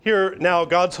Hear now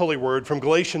God's holy word from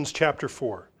Galatians chapter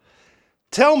 4.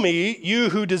 Tell me,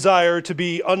 you who desire to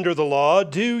be under the law,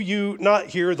 do you not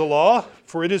hear the law?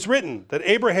 For it is written that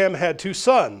Abraham had two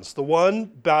sons, the one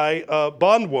by a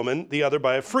bondwoman, the other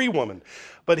by a free woman.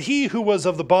 But he who was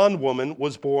of the bondwoman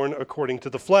was born according to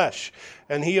the flesh,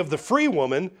 and he of the free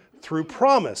woman through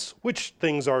promise, which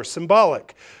things are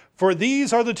symbolic. For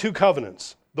these are the two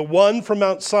covenants. The one from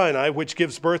Mount Sinai, which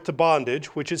gives birth to bondage,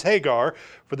 which is Hagar,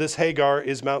 for this Hagar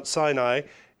is Mount Sinai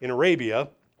in Arabia,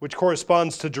 which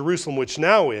corresponds to Jerusalem, which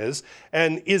now is,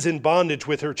 and is in bondage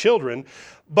with her children.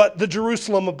 But the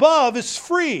Jerusalem above is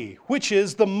free, which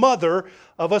is the mother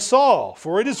of us all.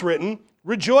 For it is written,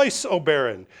 Rejoice, O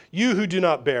barren, you who do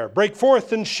not bear. Break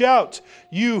forth and shout,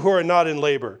 you who are not in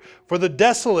labor. For the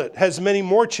desolate has many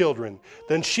more children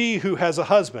than she who has a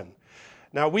husband.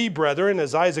 Now we, brethren,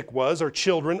 as Isaac was, are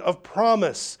children of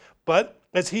promise. But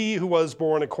as he who was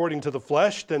born according to the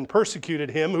flesh then persecuted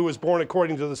him who was born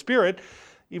according to the Spirit,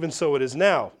 even so it is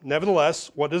now.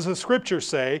 Nevertheless, what does the Scripture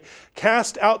say?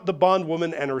 Cast out the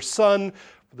bondwoman and her son,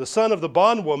 for the son of the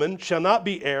bondwoman shall not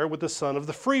be heir with the son of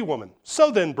the free woman.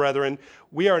 So then, brethren,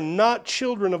 we are not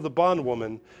children of the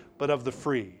bondwoman, but of the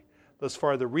free. Thus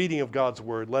far, the reading of God's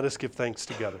word. Let us give thanks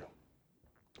together.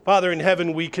 Father in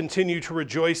heaven, we continue to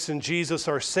rejoice in Jesus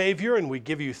our Savior, and we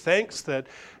give you thanks that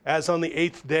as on the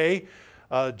 8th day,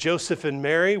 Joseph and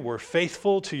Mary were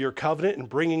faithful to your covenant in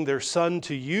bringing their son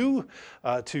to you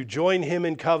to join him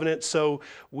in covenant. So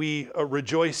we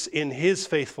rejoice in his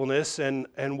faithfulness,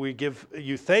 and we give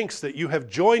you thanks that you have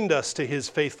joined us to his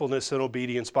faithfulness and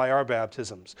obedience by our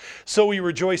baptisms. So we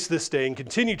rejoice this day and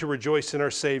continue to rejoice in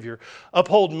our Savior.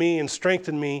 Uphold me and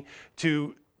strengthen me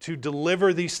to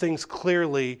deliver these things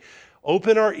clearly,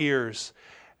 open our ears,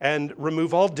 and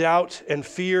remove all doubt and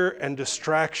fear and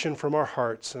distraction from our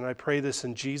hearts. And I pray this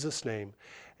in Jesus' name.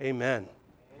 Amen.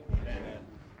 Amen.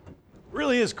 It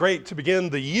really is great to begin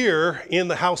the year in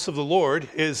the house of the Lord.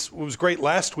 It was great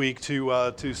last week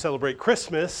to celebrate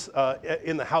Christmas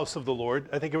in the house of the Lord.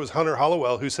 I think it was Hunter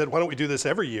Hollowell who said, why don't we do this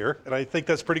every year? And I think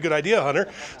that's a pretty good idea, Hunter.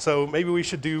 So maybe we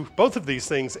should do both of these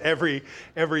things every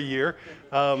year,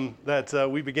 that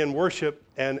we begin worship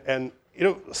and you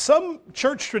know, some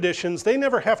church traditions, they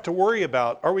never have to worry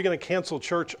about, are we going to cancel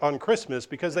church on Christmas,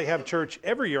 because they have church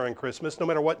every year on Christmas, no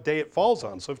matter what day it falls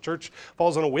on. So if church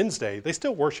falls on a Wednesday, they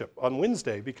still worship on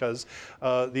Wednesday because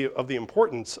of the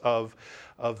importance of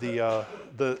the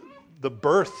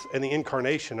birth and the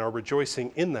incarnation, are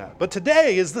rejoicing in that. But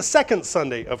today is the second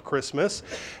Sunday of Christmas.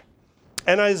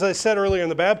 And as I said earlier in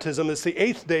the baptism, it's the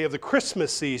 8th day of the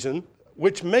Christmas season,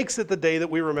 which makes it the day that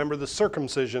we remember the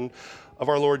circumcision of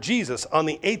our Lord Jesus on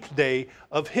the 8th day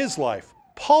of his life.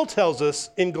 Paul tells us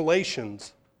in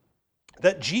Galatians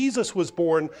that Jesus was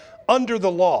born under the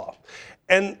law.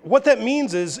 And what that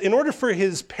means is, in order for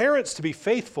his parents to be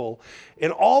faithful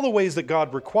in all the ways that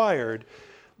God required,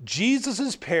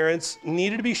 Jesus' parents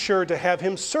needed to be sure to have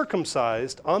him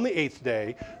circumcised on the 8th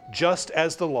day, just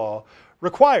as the law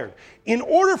required. In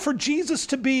order for Jesus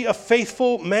to be a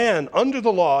faithful man under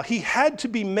the law, he had to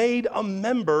be made a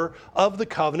member of the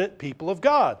covenant people of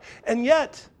God. And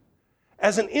yet,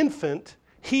 as an infant,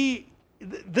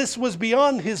 this was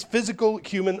beyond his physical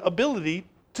human ability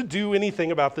to do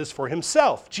anything about this for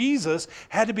himself. Jesus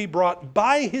had to be brought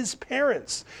by his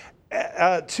parents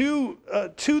to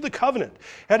the covenant,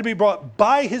 had to be brought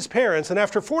by his parents, and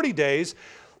after 40 days,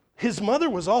 his mother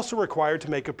was also required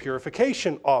to make a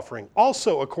purification offering,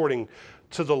 also according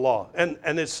to the law. And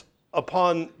it's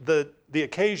upon the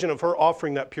occasion of her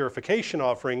offering that purification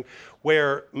offering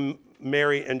where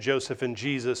Mary and Joseph and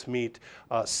Jesus meet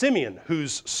Simeon,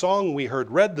 whose song we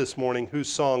heard read this morning,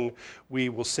 whose song we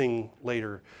will sing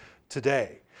later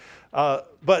today.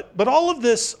 But all of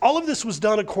this was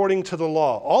done according to the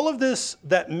law. All of this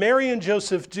that Mary and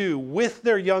Joseph do with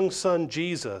their young son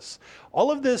Jesus, all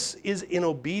of this is in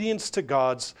obedience to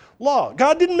God's law.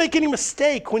 God didn't make any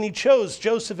mistake when he chose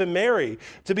Joseph and Mary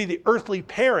to be the earthly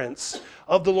parents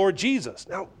of the Lord Jesus.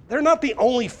 Now, they're not the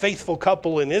only faithful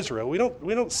couple in Israel. We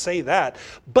don't say that,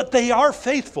 but they are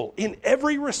faithful in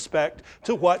every respect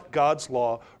to what God's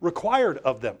law required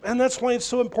of them. And that's why it's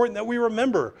so important that we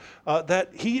remember that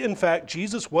he, in fact,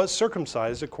 Jesus was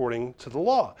circumcised according to the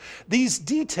law. These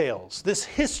details, this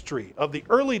history of the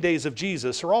early days of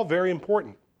Jesus are all very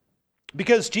important,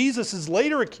 because Jesus is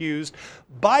later accused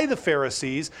by the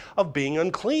Pharisees of being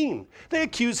unclean. They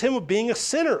accuse him of being a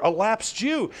sinner, a lapsed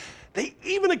Jew. They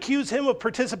even accuse him of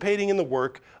participating in the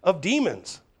work of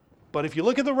demons. But if you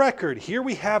look at the record, here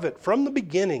we have it from the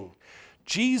beginning.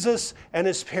 Jesus and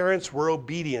his parents were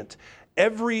obedient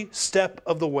every step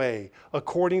of the way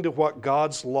according to what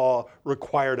God's law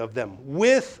required of them,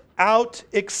 without without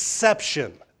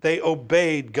exception, they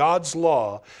obeyed God's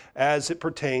law as it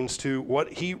pertains to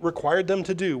what he required them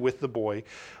to do with the boy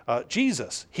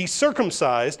Jesus. He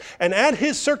circumcised, and at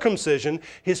his circumcision,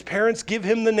 his parents give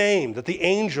him the name that the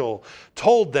angel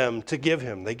told them to give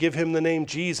him. They give him the name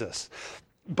Jesus.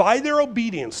 By their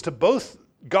obedience to both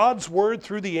God's word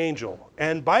through the angel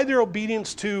and by their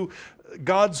obedience to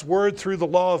God's word through the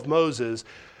law of Moses,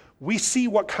 we see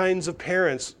what kinds of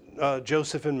parents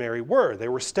Joseph and Mary were. They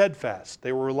were steadfast,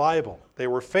 they were reliable, they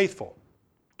were faithful.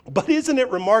 But isn't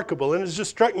it remarkable, and it just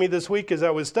struck me this week as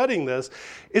I was studying this,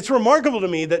 it's remarkable to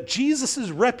me that Jesus'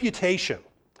 reputation,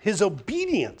 his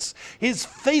obedience, his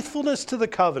faithfulness to the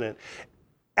covenant,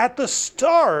 at the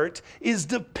start is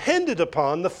dependent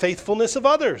upon the faithfulness of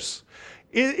others.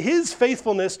 His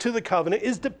faithfulness to the covenant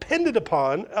is dependent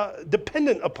upon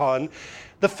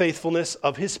the faithfulness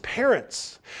of his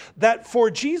parents. That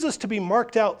for Jesus to be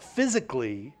marked out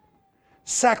physically,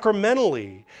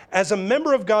 sacramentally, as a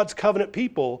member of God's covenant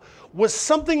people was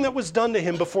something that was done to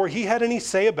him before he had any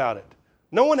say about it.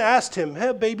 No one asked him,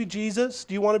 "Hey, baby Jesus,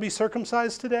 do you want to be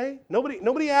circumcised today?"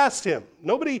 Nobody asked him.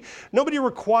 Nobody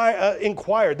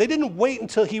inquired. They didn't wait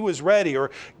until he was ready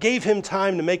or gave him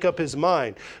time to make up his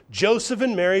mind. Joseph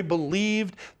and Mary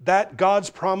believed that God's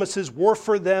promises were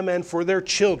for them and for their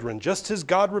children. Just as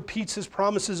God repeats his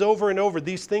promises over and over,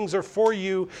 these things are for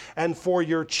you and for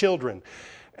your children.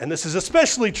 And this is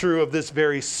especially true of this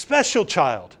very special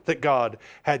child that God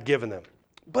had given them.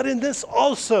 But in this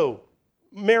also,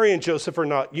 Mary and Joseph are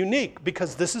not unique,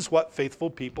 because this is what faithful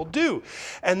people do.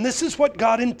 And this is what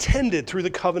God intended through the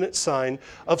covenant sign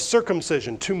of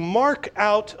circumcision, to mark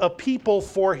out a people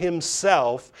for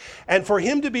himself and for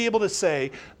him to be able to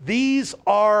say, "These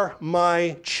are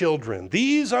my children.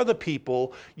 These are the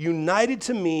people united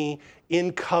to me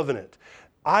in covenant.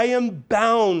 I am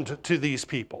bound to these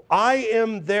people. I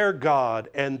am their God,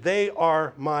 and they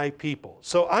are my people."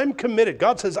 So I'm committed.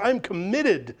 God says, I'm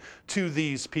committed to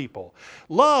these people.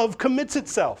 Love commits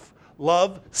itself.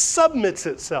 Love submits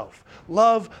itself.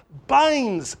 Love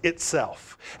binds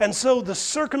itself. And so the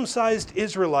circumcised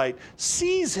Israelite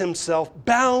sees himself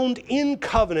bound in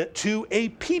covenant to a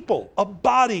people, a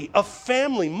body, a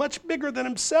family much bigger than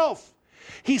himself.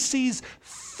 He sees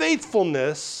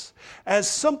faithfulness as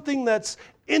something that's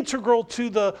integral to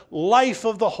the life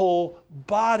of the whole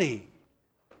body.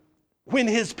 When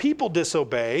his people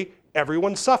disobey,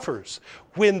 everyone suffers.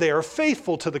 When they are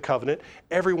faithful to the covenant,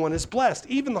 everyone is blessed.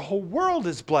 Even the whole world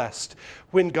is blessed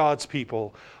when God's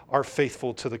people are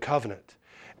faithful to the covenant.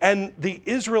 And the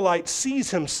Israelite sees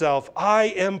himself,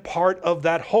 I am part of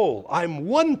that whole. I'm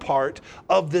one part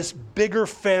of this bigger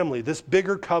family, this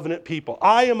bigger covenant people.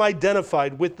 I am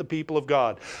identified with the people of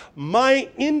God. My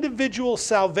individual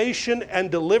salvation and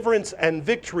deliverance and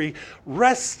victory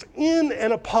rests in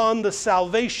and upon the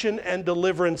salvation and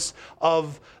deliverance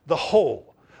of the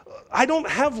whole. I don't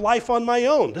have life on my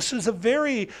own. This is a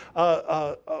very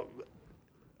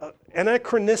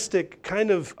anachronistic kind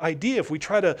of idea if we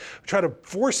try to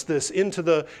force this into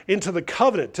the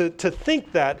covenant, to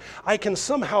think that I can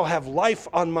somehow have life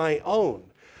on my own.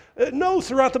 No,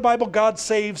 throughout the Bible, God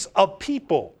saves a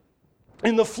people.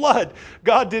 In the flood,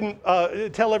 God didn't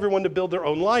tell everyone to build their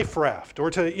own life raft or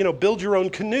to, build your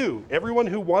own canoe. Everyone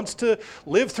who wants to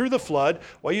live through the flood,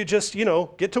 well, you just,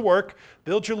 get to work,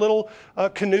 build your little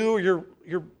canoe or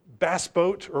your bass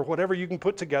boat or whatever you can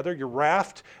put together, your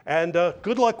raft, and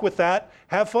good luck with that.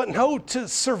 Have fun. No, to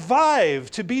survive,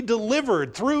 to be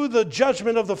delivered through the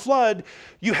judgment of the flood,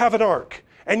 you have an ark.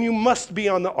 And you must be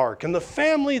on the ark. And the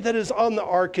family that is on the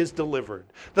ark is delivered.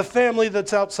 The family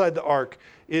that's outside the ark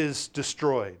is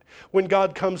destroyed. When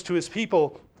God comes to his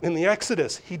people in the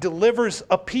Exodus, he delivers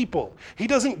a people. He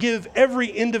doesn't give every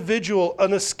individual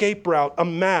an escape route, a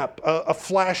map, a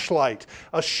flashlight,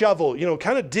 a shovel,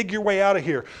 kind of dig your way out of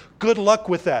here. Good luck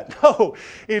with that. No,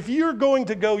 if you're going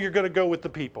to go, you're going to go with the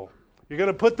people. You're going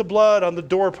to put the blood on the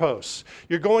doorposts.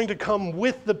 You're going to come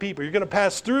with the people. You're going to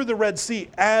pass through the Red Sea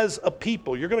as a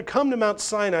people. You're going to come to Mount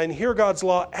Sinai and hear God's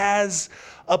law as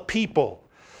a people.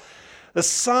 The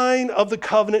sign of the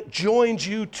covenant joins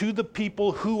you to the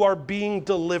people who are being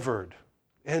delivered.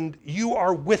 And you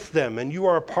are with them and you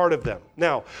are a part of them.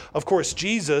 Now, of course,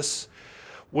 Jesus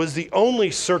was the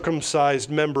only circumcised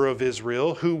member of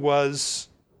Israel who was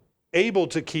able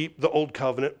to keep the old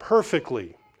covenant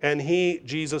perfectly. And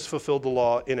Jesus, fulfilled the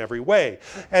law in every way.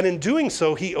 And in doing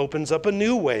so, he opens up a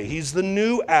new way. He's the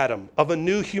new Adam of a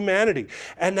new humanity.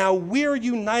 And now we're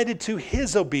united to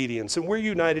his obedience and we're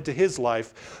united to his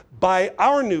life by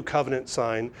our new covenant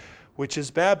sign, which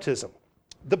is baptism.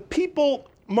 The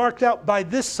people marked out by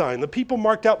this sign, the people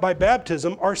marked out by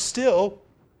baptism, are still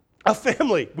A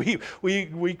family.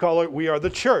 We call it, we are the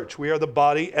church. We are the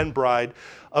body and bride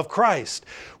of Christ.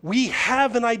 We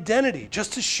have an identity,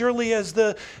 just as surely as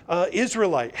the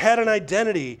Israelite had an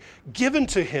identity given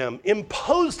to him,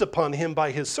 imposed upon him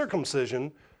by his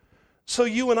circumcision. So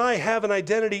you and I have an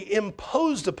identity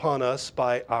imposed upon us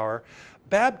by our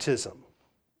baptism.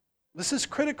 This is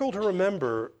critical to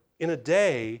remember in a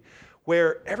day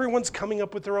where everyone's coming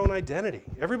up with their own identity.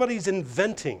 Everybody's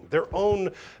inventing their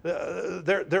own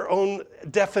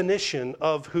definition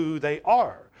of who they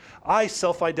are. I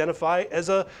self-identify as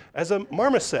a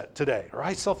marmoset today, or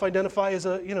I self-identify as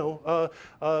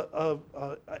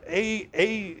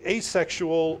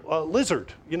asexual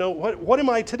lizard. What am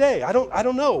I today? I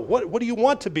don't know. What do you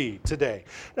want to be today?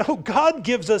 Now, God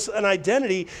gives us an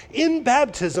identity in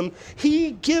baptism.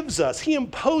 He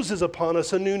imposes upon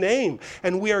us a new name,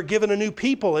 and we are given a new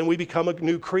people, and we become a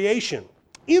new creation.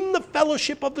 In the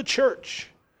fellowship of the church,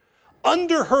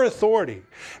 under her authority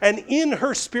and in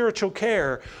her spiritual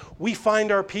care, we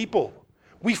find our people,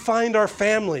 we find our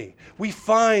family, we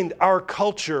find our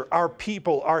culture, our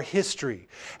people, our history.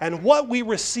 And what we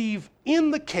receive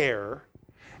in the care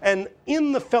and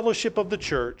in the fellowship of the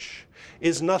church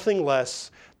is nothing less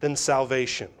than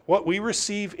salvation. What we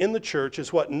receive in the church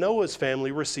is what Noah's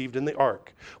family received in the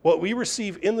ark. What we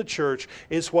receive in the church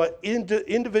is what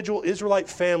individual Israelite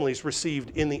families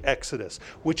received in the Exodus,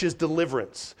 which is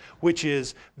deliverance, which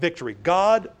is victory.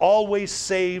 God always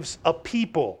saves a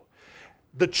people.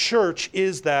 The church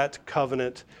is that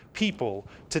covenant people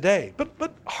today.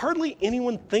 But hardly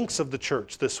anyone thinks of the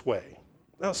church this way.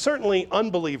 Now, certainly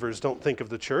unbelievers don't think of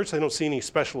the church. They don't see any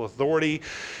special authority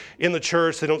in the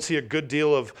church. They don't see a good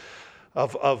deal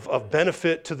of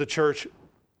benefit to the church.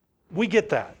 We get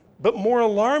that. But more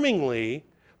alarmingly,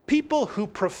 people who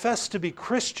profess to be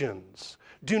Christians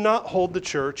do not hold the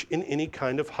church in any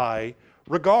kind of high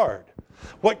regard.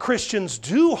 What Christians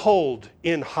do hold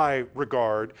in high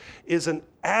regard is an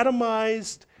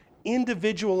atomized,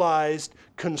 individualized,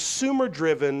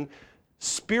 consumer-driven,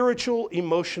 spiritual,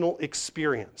 emotional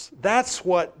experience. That's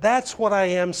what I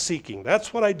am seeking.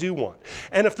 That's what I do want.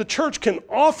 And if the church can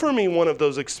offer me one of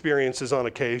those experiences on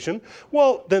occasion,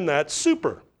 well, then that's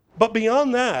super. But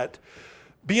beyond that,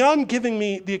 beyond giving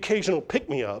me the occasional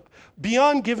pick-me-up,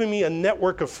 beyond giving me a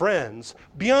network of friends,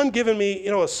 beyond giving me,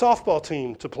 a softball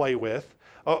team to play with,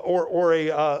 or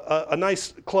a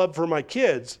nice club for my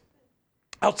kids,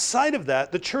 outside of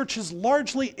that, the church is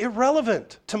largely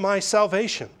irrelevant to my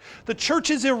salvation. The church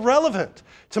is irrelevant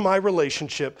to my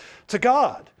relationship to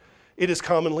God. It is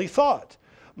commonly thought.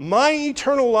 My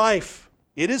eternal life,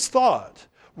 it is thought,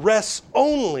 rests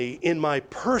only in my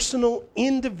personal,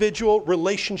 individual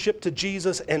relationship to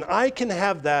Jesus, and I can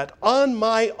have that on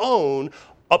my own,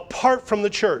 apart from the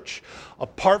church,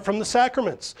 apart from the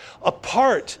sacraments,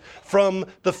 apart from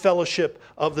the fellowship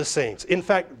of the saints. In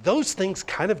fact, those things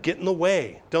kind of get in the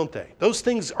way, don't they? Those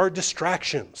things are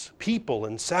distractions. People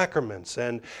and sacraments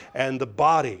and the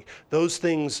body. Those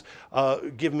things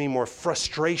give me more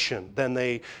frustration than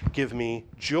they give me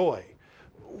joy.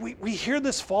 We hear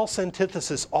this false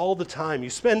antithesis all the time. You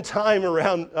spend time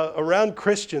around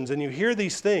Christians and you hear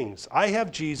these things. I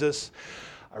have Jesus.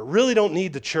 I really don't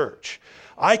need the church.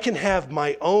 I can have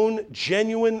my own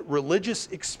genuine religious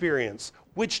experience,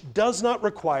 which does not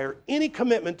require any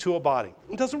commitment to a body.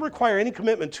 It doesn't require any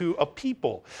commitment to a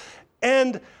people.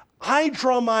 And I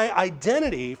draw my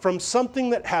identity from something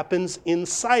that happens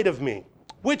inside of me,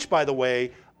 which, by the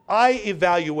way, I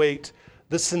evaluate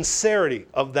the sincerity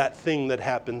of that thing that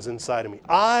happens inside of me.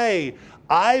 I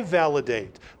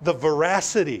validate the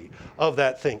veracity of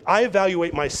that thing. I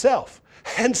evaluate myself.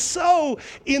 And so,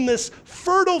 in this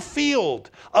fertile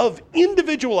field of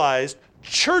individualized,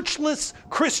 churchless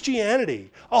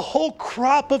Christianity, a whole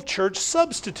crop of church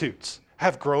substitutes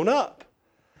have grown up.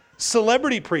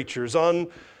 Celebrity preachers on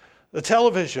the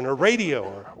television or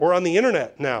radio or on the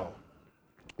internet now.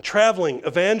 Traveling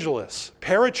evangelists,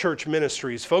 parachurch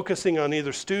ministries focusing on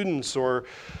either students or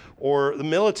the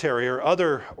military or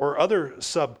other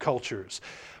subcultures.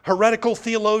 Heretical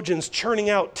theologians churning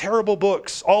out terrible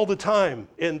books all the time.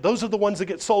 And those are the ones that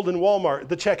get sold in Walmart,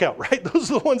 the checkout, right?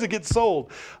 Those are the ones that get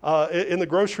sold in the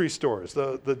grocery stores,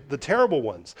 the terrible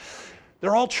ones.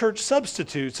 They're all church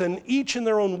substitutes, and each in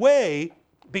their own way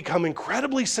become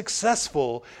incredibly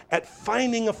successful at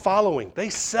finding a following. They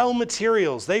sell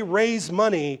materials, they raise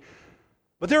money,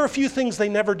 but there are a few things they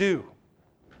never do.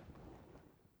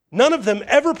 None of them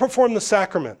ever perform the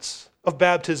sacraments of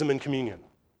baptism and communion.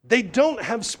 They don't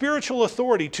have spiritual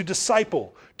authority to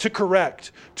disciple, to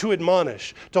correct, to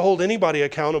admonish, to hold anybody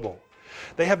accountable.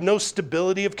 They have no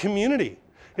stability of community.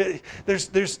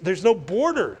 There's no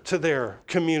border to their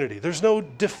community. There's no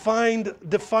defined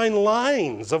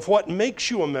lines of what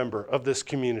makes you a member of this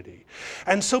community.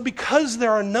 And so because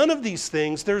there are none of these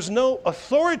things, there's no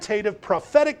authoritative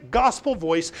prophetic gospel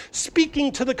voice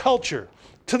speaking to the culture,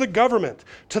 to the government,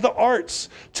 to the arts,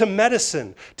 to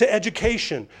medicine, to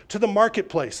education, to the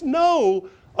marketplace. No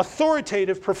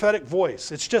authoritative prophetic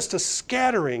voice. It's just a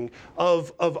scattering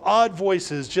of odd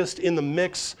voices just in the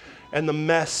mix and the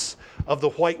mess of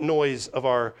the white noise of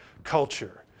our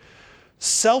culture.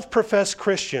 Self-professed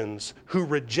Christians who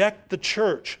reject the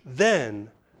church then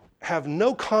have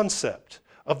no concept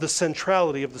of the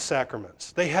centrality of the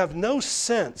sacraments. They have no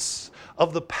sense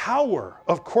of the power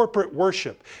of corporate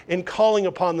worship in calling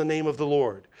upon the name of the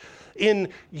Lord, in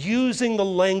using the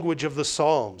language of the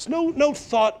Psalms. No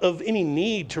thought of any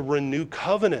need to renew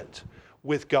covenant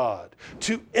with God,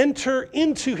 to enter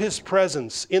into his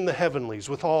presence in the heavenlies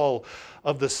with all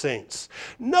of the saints.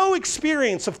 No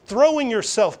experience of throwing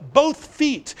yourself both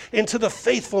feet into the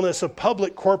faithfulness of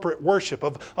public corporate worship,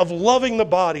 of loving the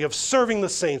body, of serving the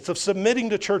saints, of submitting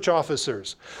to church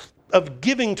officers, of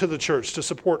giving to the church to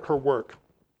support her work.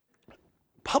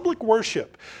 Public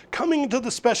worship, coming into the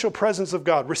special presence of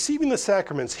God, receiving the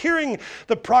sacraments, hearing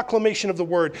the proclamation of the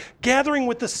word, gathering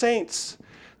with the saints.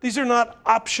 These are not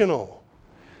optional.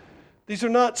 These are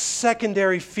not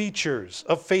secondary features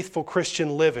of faithful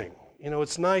Christian living.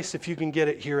 It's nice if you can get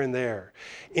it here and there.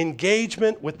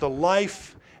 Engagement with the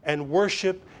life and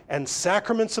worship and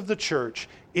sacraments of the church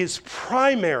is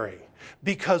primary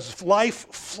because life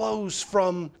flows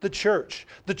from the church.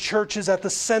 The church is at the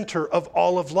center of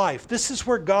all of life. This is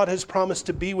where God has promised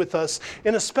to be with us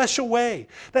in a special way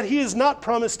that he has not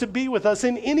promised to be with us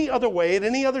in any other way, at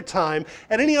any other time,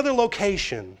 at any other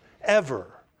location, ever.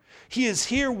 He is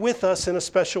here with us in a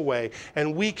special way,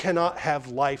 and we cannot have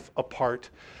life apart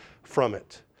from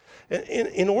it.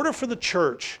 In order for the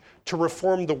church to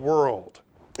reform the world,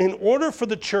 in order for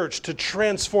the church to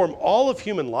transform all of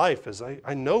human life, as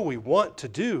I know we want to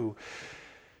do,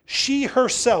 she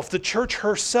herself, the church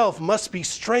herself, must be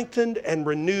strengthened and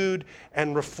renewed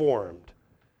and reformed.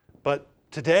 But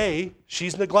today,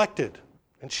 she's neglected,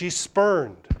 and she's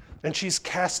spurned, and she's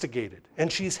castigated,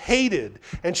 and she's hated,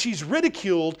 and she's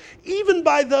ridiculed, even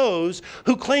by those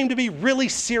who claim to be really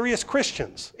serious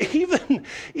Christians,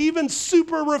 even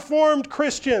super reformed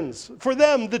Christians. For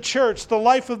them, the church, the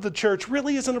life of the church,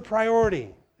 really isn't a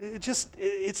priority.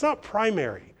 It's not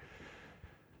primary.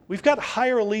 We've got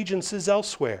higher allegiances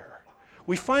elsewhere.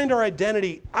 We find our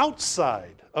identity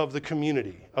outside of the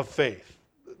community of faith.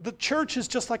 The church is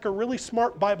just like a really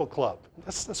smart Bible club.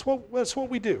 That's what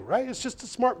we do, right? It's just a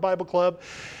smart Bible club.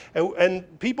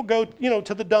 And people go,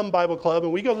 to the dumb Bible club,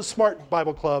 and we go to the smart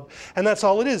Bible club, and that's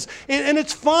all it is. And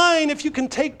it's fine if you can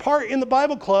take part in the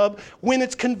Bible club when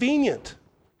it's convenient.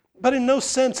 But in no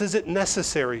sense is it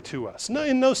necessary to us. No,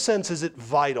 in no sense is it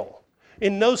vital.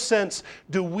 In no sense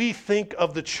do we think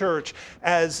of the church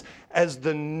as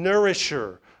the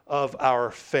nourisher of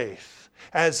our faith.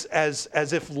 As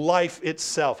if life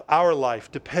itself, our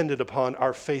life, depended upon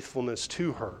our faithfulness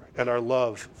to her and our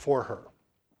love for her.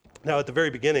 Now, at the very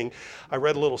beginning, I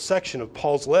read a little section of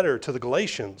Paul's letter to the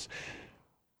Galatians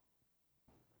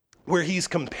where he's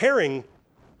comparing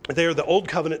there the old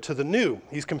covenant to the new.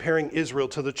 He's comparing Israel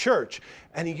to the church.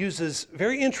 And he uses,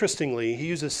 very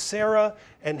interestingly, Sarah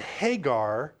and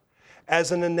Hagar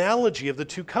as an analogy of the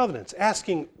two covenants,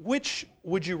 asking, which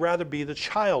would you rather be the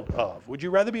child of? Would you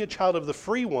rather be a child of the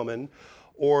free woman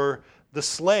or the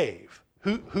slave?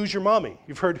 Who's your mommy?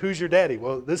 You've heard, who's your daddy?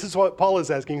 Well, this is what Paul is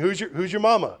asking. Who's your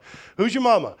mama? Who's your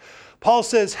mama? Paul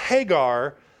says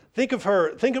Hagar, think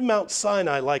of Mount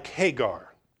Sinai like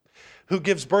Hagar, who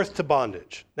gives birth to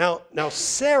bondage. Now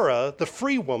Sarah, the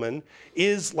free woman,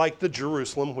 is like the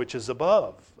Jerusalem which is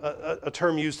above. A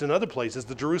term used in other places.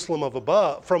 The Jerusalem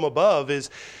from above is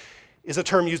a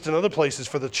term used in other places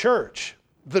for the church.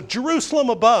 The Jerusalem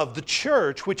above, the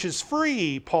church, which is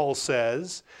free, Paul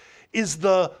says, is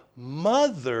the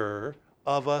mother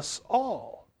of us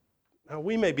all. Now,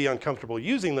 we may be uncomfortable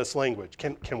using this language.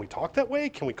 Can we talk that way?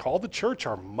 Can we call the church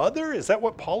our mother? Is that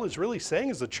what Paul is really saying?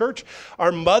 Is the church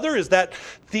our mother? Is that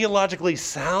theologically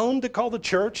sound to call the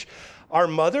church our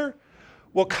mother?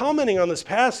 Well, commenting on this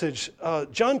passage,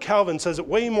 John Calvin says it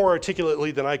way more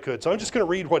articulately than I could, so I'm just going to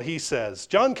read what he says.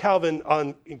 John Calvin,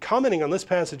 in commenting on this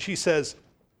passage, he says,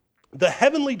 "The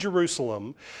heavenly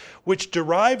Jerusalem, which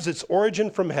derives its origin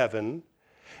from heaven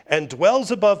and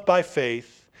dwells above by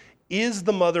faith, is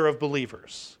the mother of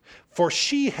believers, for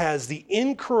she has the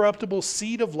incorruptible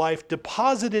seed of life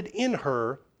deposited in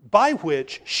her, by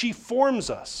which she forms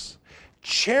us,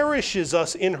 cherishes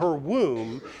us in her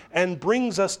womb and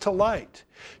brings us to light.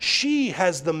 She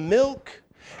has the milk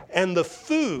and the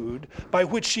food by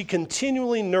which she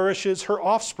continually nourishes her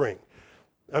offspring.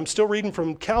 I'm still reading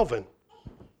from Calvin.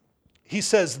 He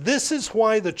says, this is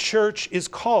why the church is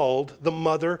called the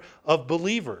mother of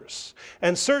believers.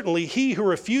 And certainly he who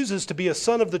refuses to be a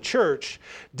son of the church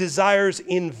desires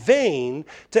in vain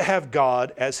to have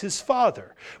God as his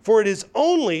father. For it is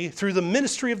only through the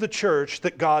ministry of the church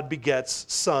that God begets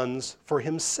sons for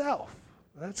himself.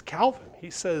 That's Calvin. He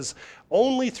says,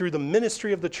 only through the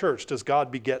ministry of the church does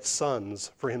God beget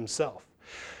sons for himself.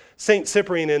 St.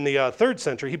 Cyprian in the 3rd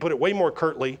century, he put it way more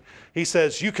curtly. He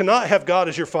says, you cannot have God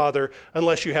as your father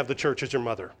unless you have the church as your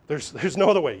mother. There's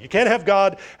no other way. You can't have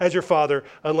God as your father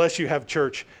unless you have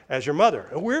church as your mother.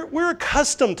 And we're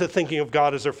accustomed to thinking of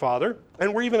God as our father,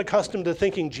 and we're even accustomed to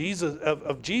thinking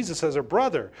of Jesus as our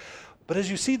brother. But as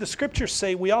you see, the scriptures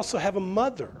say we also have a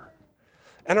mother.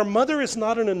 And our mother is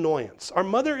not an annoyance. Our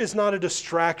mother is not a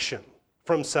distraction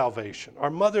from salvation. Our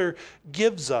mother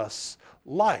gives us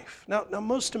life. Now,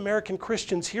 most American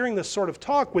Christians hearing this sort of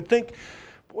talk would think,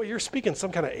 boy, you're speaking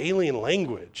some kind of alien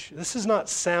language. This is not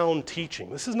sound teaching.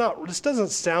 This doesn't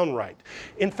sound right.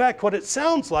 In fact, what it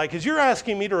sounds like is you're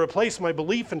asking me to replace my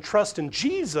belief and trust in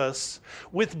Jesus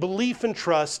with belief and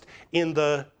trust in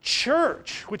the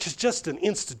church, which is just an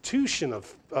institution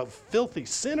of filthy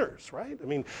sinners, right? I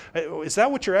mean, is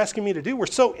that what you're asking me to do? We're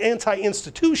so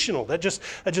anti-institutional. That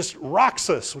just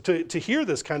rocks us to hear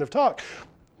this kind of talk.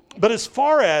 But as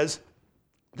far as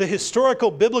the historical,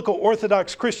 biblical,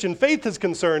 Orthodox Christian faith is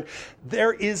concerned,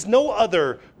 there is no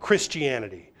other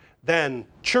Christianity than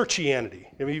churchianity.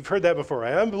 I mean, you've heard that before.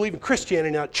 I believe in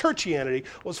Christianity, not churchianity.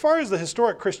 Well, as far as the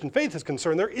historic Christian faith is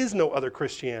concerned, there is no other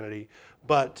Christianity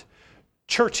but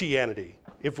churchianity.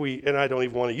 And I don't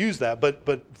even want to use that,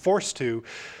 but forced to.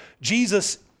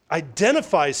 Jesus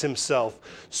identifies himself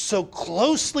so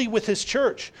closely with his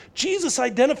church. Jesus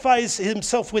identifies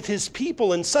himself with his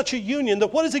people in such a union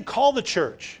that what does he call the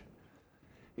church?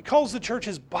 He calls the church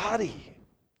his body.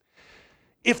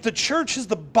 If the church is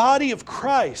the body of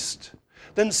Christ,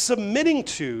 then submitting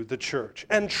to the church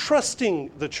and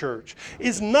trusting the church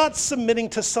is not submitting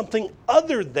to something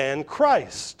other than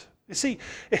Christ. You see,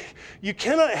 you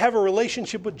cannot have a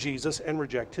relationship with Jesus and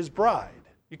reject his bride.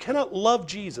 You cannot love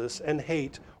Jesus and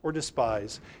hate or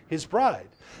despise his bride.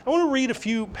 I want to read a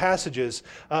few passages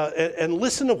and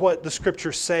listen to what the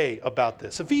scriptures say about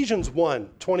this. Ephesians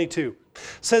 1:22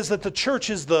 says that the church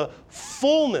is the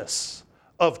fullness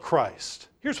of Christ.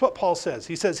 Here's what Paul says.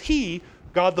 He says, he,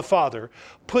 God the Father,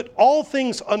 put all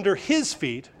things under his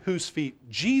feet. Whose feet?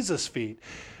 Jesus' feet.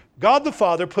 God the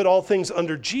Father put all things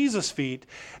under Jesus' feet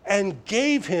and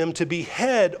gave him to be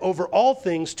head over all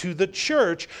things to the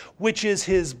church, which is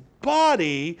his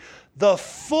body, the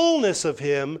fullness of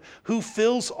him who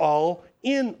fills all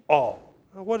in all.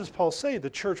 Now, what does Paul say? The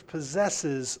church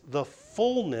possesses the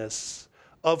fullness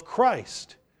of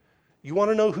Christ. You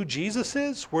want to know who Jesus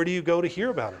is? Where do you go to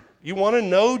hear about him? You want to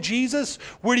know Jesus?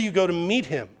 Where do you go to meet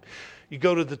him? You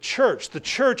go to the church. The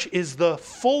church is the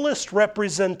fullest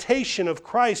representation of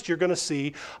Christ you're going to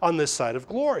see on this side of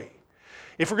glory.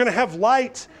 If we're going to have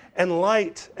light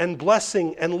and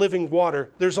blessing and living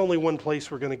water, there's only one place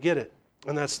we're going to get it,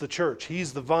 and that's the church.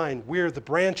 He's the vine. We're the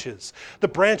branches. The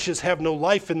branches have no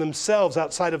life in themselves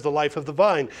outside of the life of the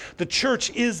vine. The church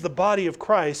is the body of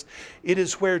Christ. It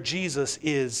is where Jesus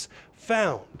is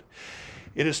found.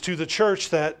 It is to the church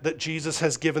that Jesus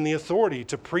has given the authority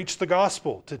to preach the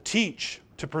gospel, to teach,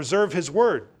 to preserve his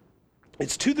word.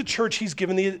 It's to the church he's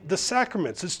given the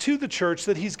sacraments. It's to the church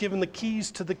that he's given the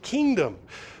keys to the kingdom,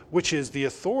 which is the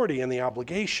authority and the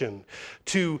obligation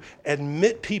to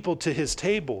admit people to his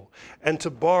table and to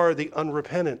bar the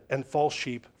unrepentant and false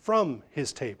sheep from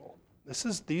his table. This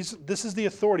is the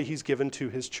authority he's given to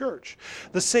his church.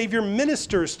 The Savior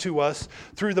ministers to us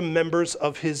through the members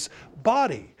of his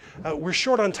body. We're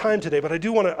short on time today, but I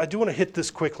do want to hit this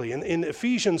quickly. In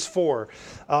Ephesians 4,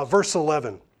 verse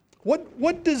 11,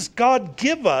 what does God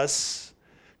give us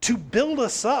to build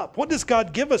us up? What does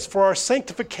God give us for our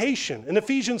sanctification? In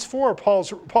Ephesians 4,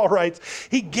 Paul writes,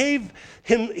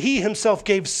 He himself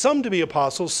gave some to be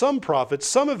apostles, some prophets,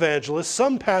 some evangelists,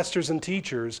 some pastors and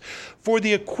teachers, for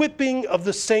the equipping of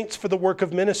the saints for the work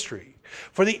of ministry,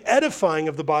 for the edifying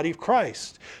of the body of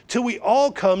Christ, till we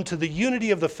all come to the unity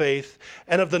of the faith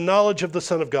and of the knowledge of the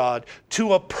Son of God,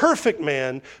 to a perfect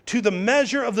man, to the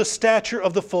measure of the stature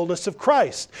of the fullness of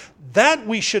Christ, that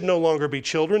we should no longer be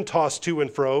children, tossed to and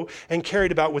fro, and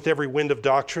carried about with every wind of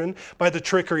doctrine, by the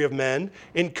trickery of men,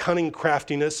 in cunning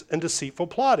craftiness and deceitful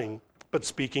plotting. but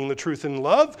speaking the truth in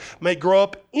love may grow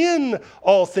up in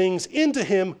all things into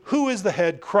him who is the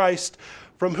head, Christ,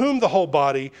 from whom the whole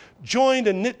body, joined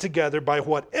and knit together by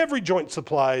what every joint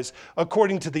supplies,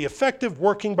 according to the effective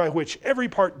working by which every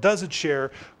part does its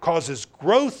share, causes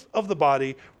growth of the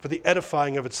body for the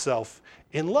edifying of itself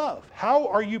in love. How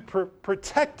are you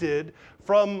protected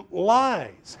from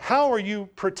lies? How are you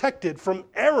protected from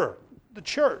error? The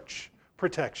church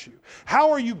protects you. How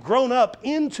are you grown up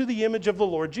into the image of the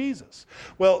Lord Jesus?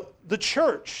 Well, the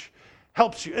church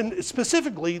helps you, and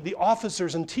specifically the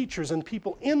officers and teachers and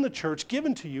people in the church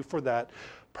given to you for that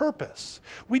purpose.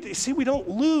 We don't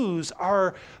lose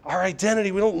our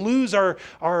identity. We don't lose our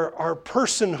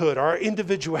personhood, our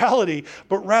individuality,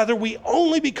 but rather we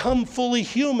only become fully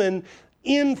human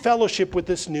in fellowship with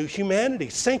this new humanity.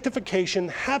 Sanctification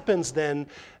happens then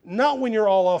not when you're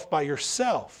all off by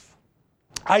yourself,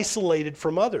 isolated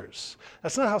from others.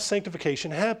 That's not how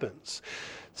sanctification happens.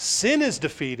 Sin is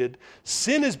defeated,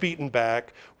 sin is beaten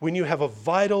back when you have a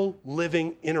vital,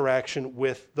 living interaction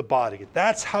with the body.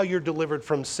 That's how you're delivered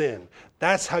from sin.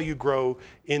 That's how you grow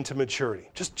into maturity.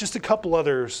 Just a couple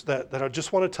others that I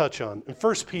just want to touch on. In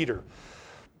 1 Peter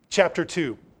chapter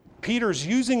 2, Peter's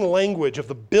using the language of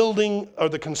the building or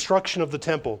the construction of the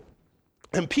temple.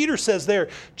 And Peter says there,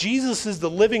 Jesus is the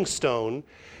living stone.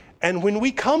 And when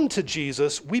we come to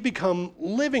Jesus, we become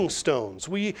living stones.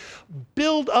 We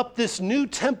build up this new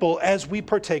temple as we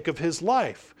partake of his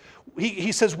life.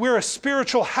 He says we're a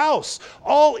spiritual house,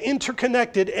 all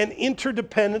interconnected and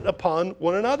interdependent upon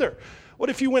one another. What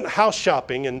if you went house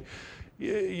shopping and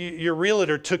your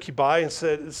realtor took you by and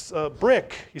said, it's a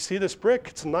brick. You see this brick?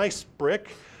 It's a nice brick.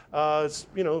 It's,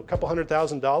 a couple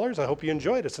 $100,000. I hope you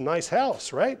enjoy it. It's a nice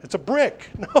house, right? It's a brick.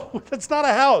 No, that's not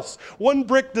a house. One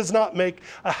brick does not make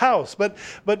a house. But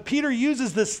Peter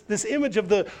uses this image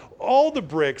of all the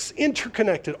bricks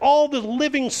interconnected, all the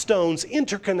living stones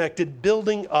interconnected,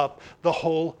 building up the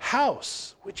whole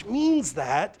house, which means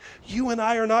that you and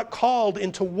I are not called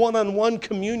into one-on-one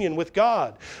communion with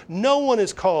God. No one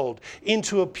is called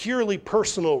into a purely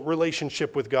personal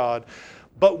relationship with God,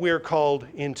 but we're called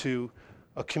into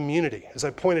a community. As I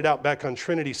pointed out back on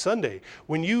Trinity Sunday,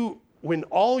 when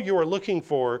all you are looking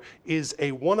for is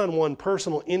a one-on-one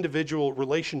personal individual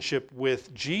relationship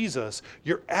with Jesus,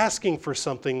 you're asking for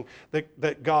something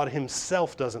that God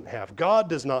himself doesn't have. God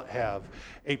does not have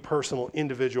a personal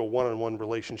individual one-on-one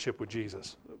relationship with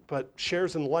Jesus, but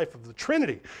shares in the life of the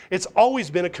Trinity. It's always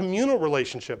been a communal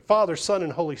relationship, Father, Son,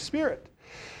 and Holy Spirit.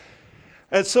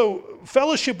 And so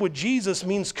fellowship with Jesus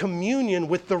means communion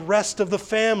with the rest of the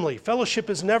family. Fellowship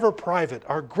is never private.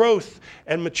 Our growth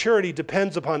and maturity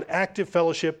depends upon active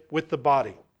fellowship with the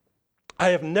body. I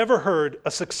have never heard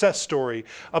a success story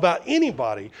about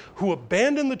anybody who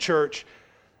abandoned the church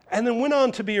and then went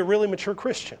on to be a really mature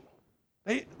Christian.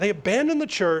 They abandoned the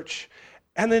church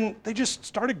and then they just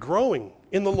started growing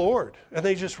in the Lord. And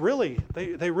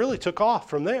they really took off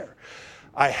from there.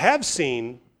 I have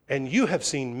seen, and you have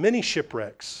seen, many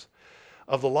shipwrecks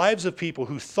of the lives of people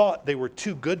who thought they were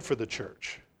too good for the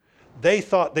church. They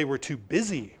thought they were too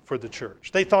busy for the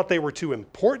church. They thought they were too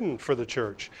important for the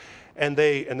church, and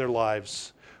their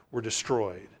lives were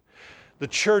destroyed. The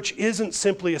church isn't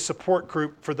simply a support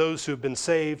group for those who have been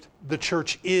saved. The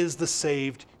church is the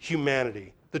saved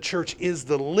humanity. The church is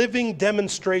the living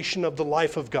demonstration of the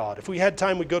life of God. If we had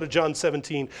time, we'd go to John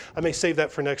 17. I may save that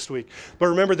for next week. But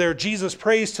remember there, Jesus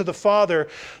prays to the Father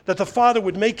that the Father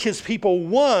would make his people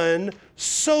one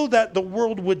so that the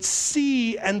world would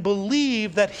see and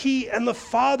believe that he and the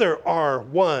Father are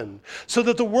one. So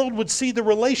that the world would see the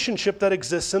relationship that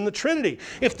exists in the Trinity.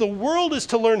 If the world is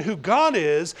to learn who God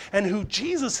is and who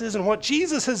Jesus is and what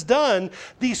Jesus has done,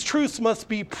 these truths must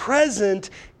be present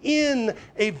in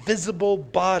a visible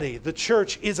body. The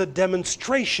church is a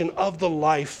demonstration of the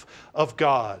life of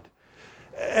God.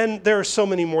 And there are so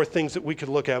many more things that we could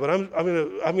look at, but I'm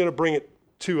going to bring it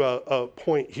to a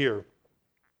point here.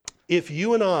 If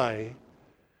you and I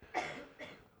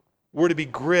were to be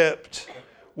gripped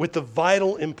with the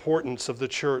vital importance of the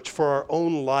church for our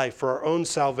own life, for our own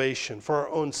salvation, for our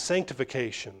own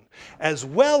sanctification, as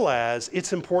well as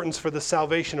its importance for the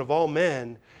salvation of all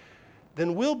men,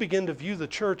 then we'll begin to view the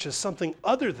church as something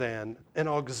other than an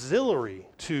auxiliary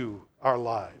to our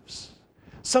lives,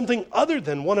 something other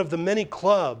than one of the many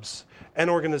clubs and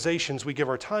organizations we give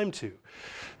our time to.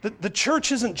 The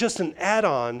church isn't just an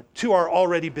add-on to our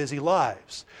already busy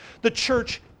lives. The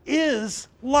church is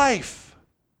life.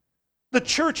 The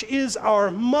church is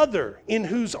our mother in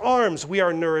whose arms we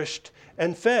are nourished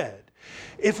and fed.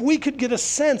 If we could get a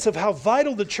sense of how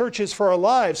vital the church is for our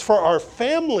lives, for our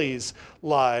families'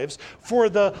 lives, for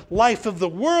the life of the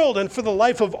world, and for the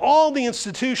life of all the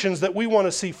institutions that we want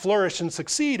to see flourish and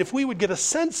succeed, if we would get a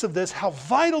sense of this, how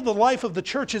vital the life of the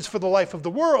church is for the life of the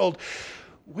world,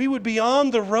 we would be on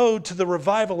the road to the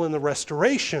revival and the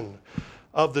restoration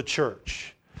of the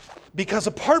church. Because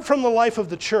apart from the life of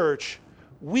the church,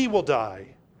 we will die.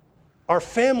 Our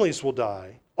families will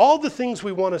die. All the things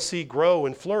we want to see grow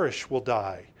and flourish will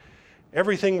die.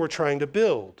 Everything we're trying to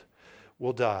build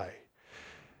will die.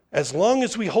 As long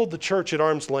as we hold the church at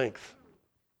arm's length,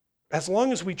 as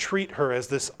long as we treat her as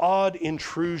this odd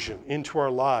intrusion into our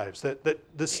lives,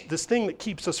 this thing that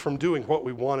keeps us from doing what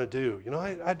we want to do.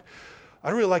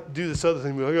 I'd really like to do this other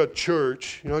thing, but I got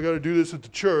church. I got to do this at the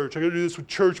church. I got to do this with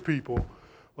church people.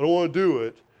 I don't want to do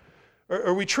it.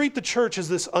 Or we treat the church as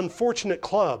this unfortunate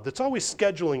club that's always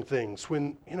scheduling things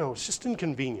when, it's just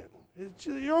inconvenient.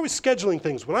 You're always scheduling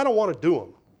things when I don't want to do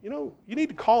them. You need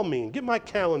to call me and get my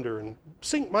calendar and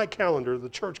sync my calendar to the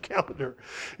church calendar.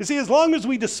 You see, as long as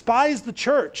we despise the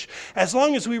church, as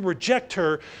long as we reject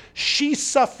her, she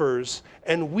suffers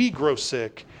and we grow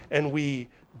sick and we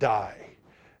die.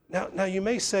 Now you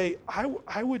may say,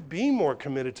 I would be more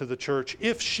committed to the church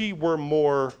if she were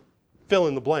more fill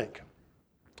in the blank.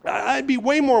 I'd be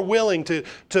way more willing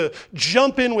to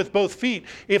jump in with both feet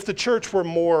if the church were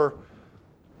more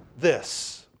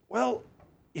this. Well,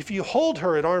 if you hold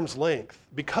her at arm's length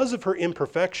because of her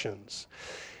imperfections,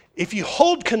 if you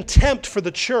hold contempt for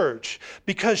the church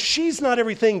because she's not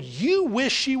everything you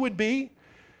wish she would be,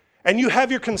 and you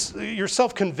have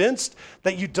yourself convinced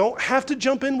that you don't have to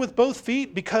jump in with both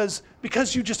feet because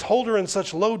you just hold her in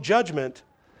such low judgment,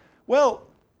 well,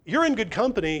 you're in good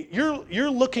company. You're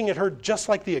looking at her just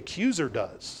like the accuser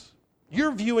does.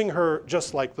 You're viewing her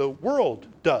just like the world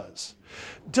does.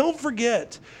 Don't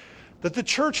forget that the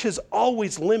church has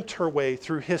always limped her way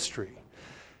through history,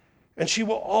 and she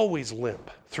will always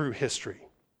limp through history.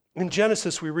 In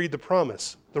Genesis, we read the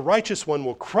promise, the righteous one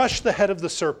will crush the head of the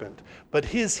serpent, but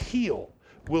his heel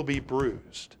will be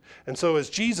bruised. And so as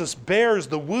Jesus bears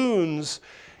the wounds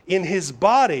in his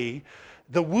body,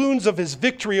 the wounds of his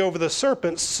victory over the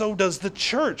serpent, so does the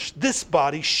church. This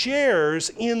body shares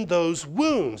in those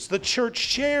wounds. The church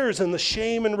shares in the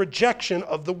shame and rejection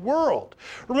of the world.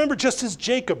 Remember, just as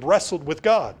Jacob wrestled with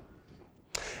God,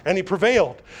 and he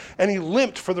prevailed, and he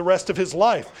limped for the rest of his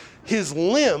life. His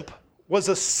limp was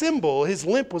a symbol, his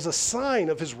limp was a sign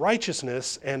of his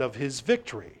righteousness and of his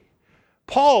victory.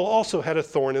 Paul also had a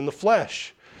thorn in the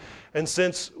flesh. And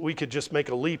since we could just make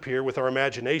a leap here with our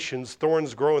imaginations,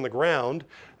 thorns grow in the ground,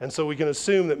 and so we can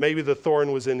assume that maybe the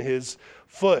thorn was in his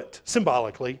foot,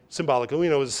 symbolically. We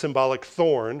know it was a symbolic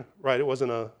thorn, right? It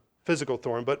wasn't a physical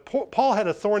thorn, but Paul had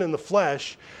a thorn in the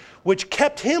flesh, which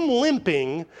kept him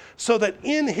limping so that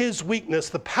in his weakness,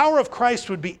 the power of Christ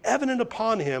would be evident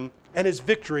upon him, and his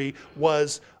victory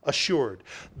was assured.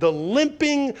 The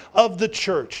limping of the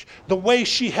church, the way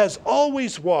she has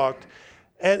always walked,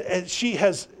 and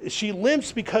she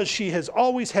limps because she has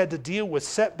always had to deal with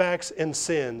setbacks and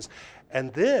sins.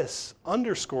 And this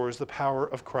underscores the power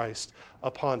of Christ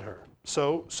upon her.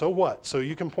 So what? So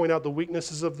you can point out the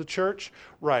weaknesses of the church?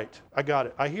 Right, I got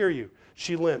it. I hear you.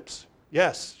 She limps.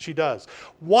 Yes, she does.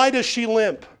 Why does she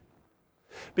limp?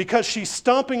 Because she's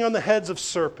stomping on the heads of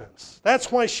serpents.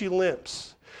 That's why she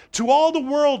limps. To all the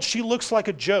world, she looks like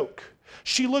a joke.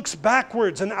 She looks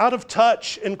backwards and out of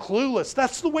touch and clueless.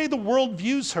 That's the way the world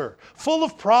views her, full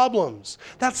of problems.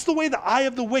 That's the way the eye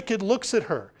of the wicked looks at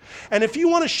her. And if you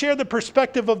want to share the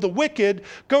perspective of the wicked,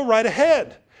 go right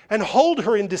ahead and hold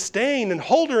her in disdain and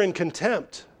hold her in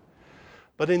contempt.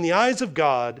 But in the eyes of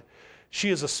God, she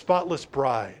is a spotless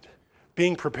bride,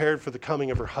 being prepared for the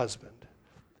coming of her husband.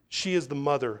 She is the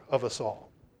mother of us all.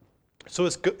 So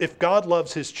if God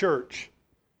loves his church,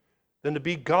 then to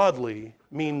be godly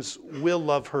means we'll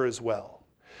love her as well.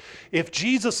 If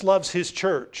Jesus loves his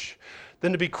church,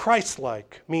 then to be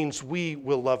Christ-like means we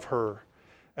will love her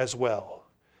as well.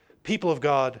 People of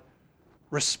God,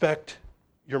 respect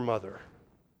your mother.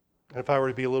 And if I were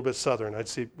to be a little bit Southern, I'd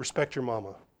say respect your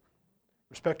mama.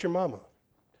 Respect your mama.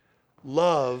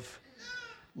 Love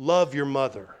your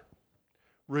mother.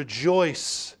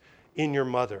 Rejoice in your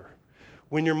mother.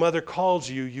 When your mother calls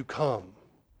you, you come.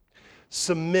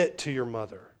 Submit to your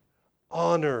mother.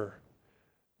 Honor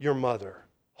your mother.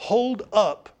 Hold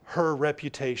up her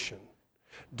reputation.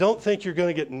 Don't think you're going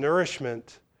to get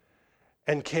nourishment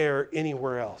and care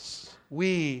anywhere else.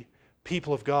 We,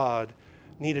 people of God,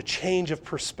 need a change of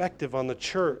perspective on the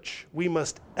church. We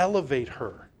must elevate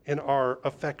her in our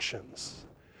affections.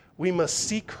 We must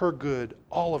seek her good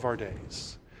all of our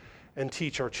days and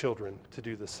teach our children to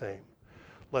do the same.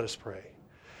 Let us pray.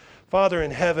 Father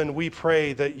in heaven, we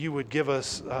pray that you would give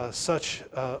us such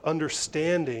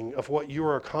understanding of what you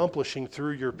are accomplishing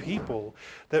through your people,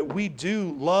 that we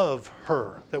do love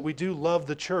her, that we do love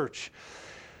the church.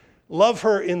 Love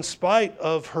her in spite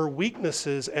of her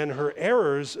weaknesses and her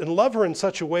errors, and love her in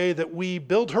such a way that we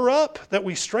build her up, that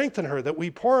we strengthen her, that we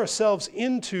pour ourselves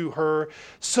into her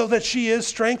so that she is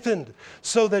strengthened,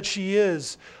 so that she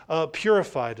is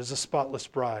purified as a spotless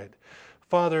bride.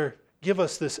 Father, give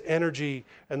us this energy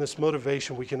and this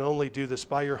motivation. We can only do this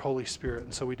by your Holy Spirit,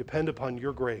 and so we depend upon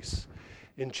your grace.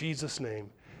 In Jesus' name,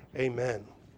 amen.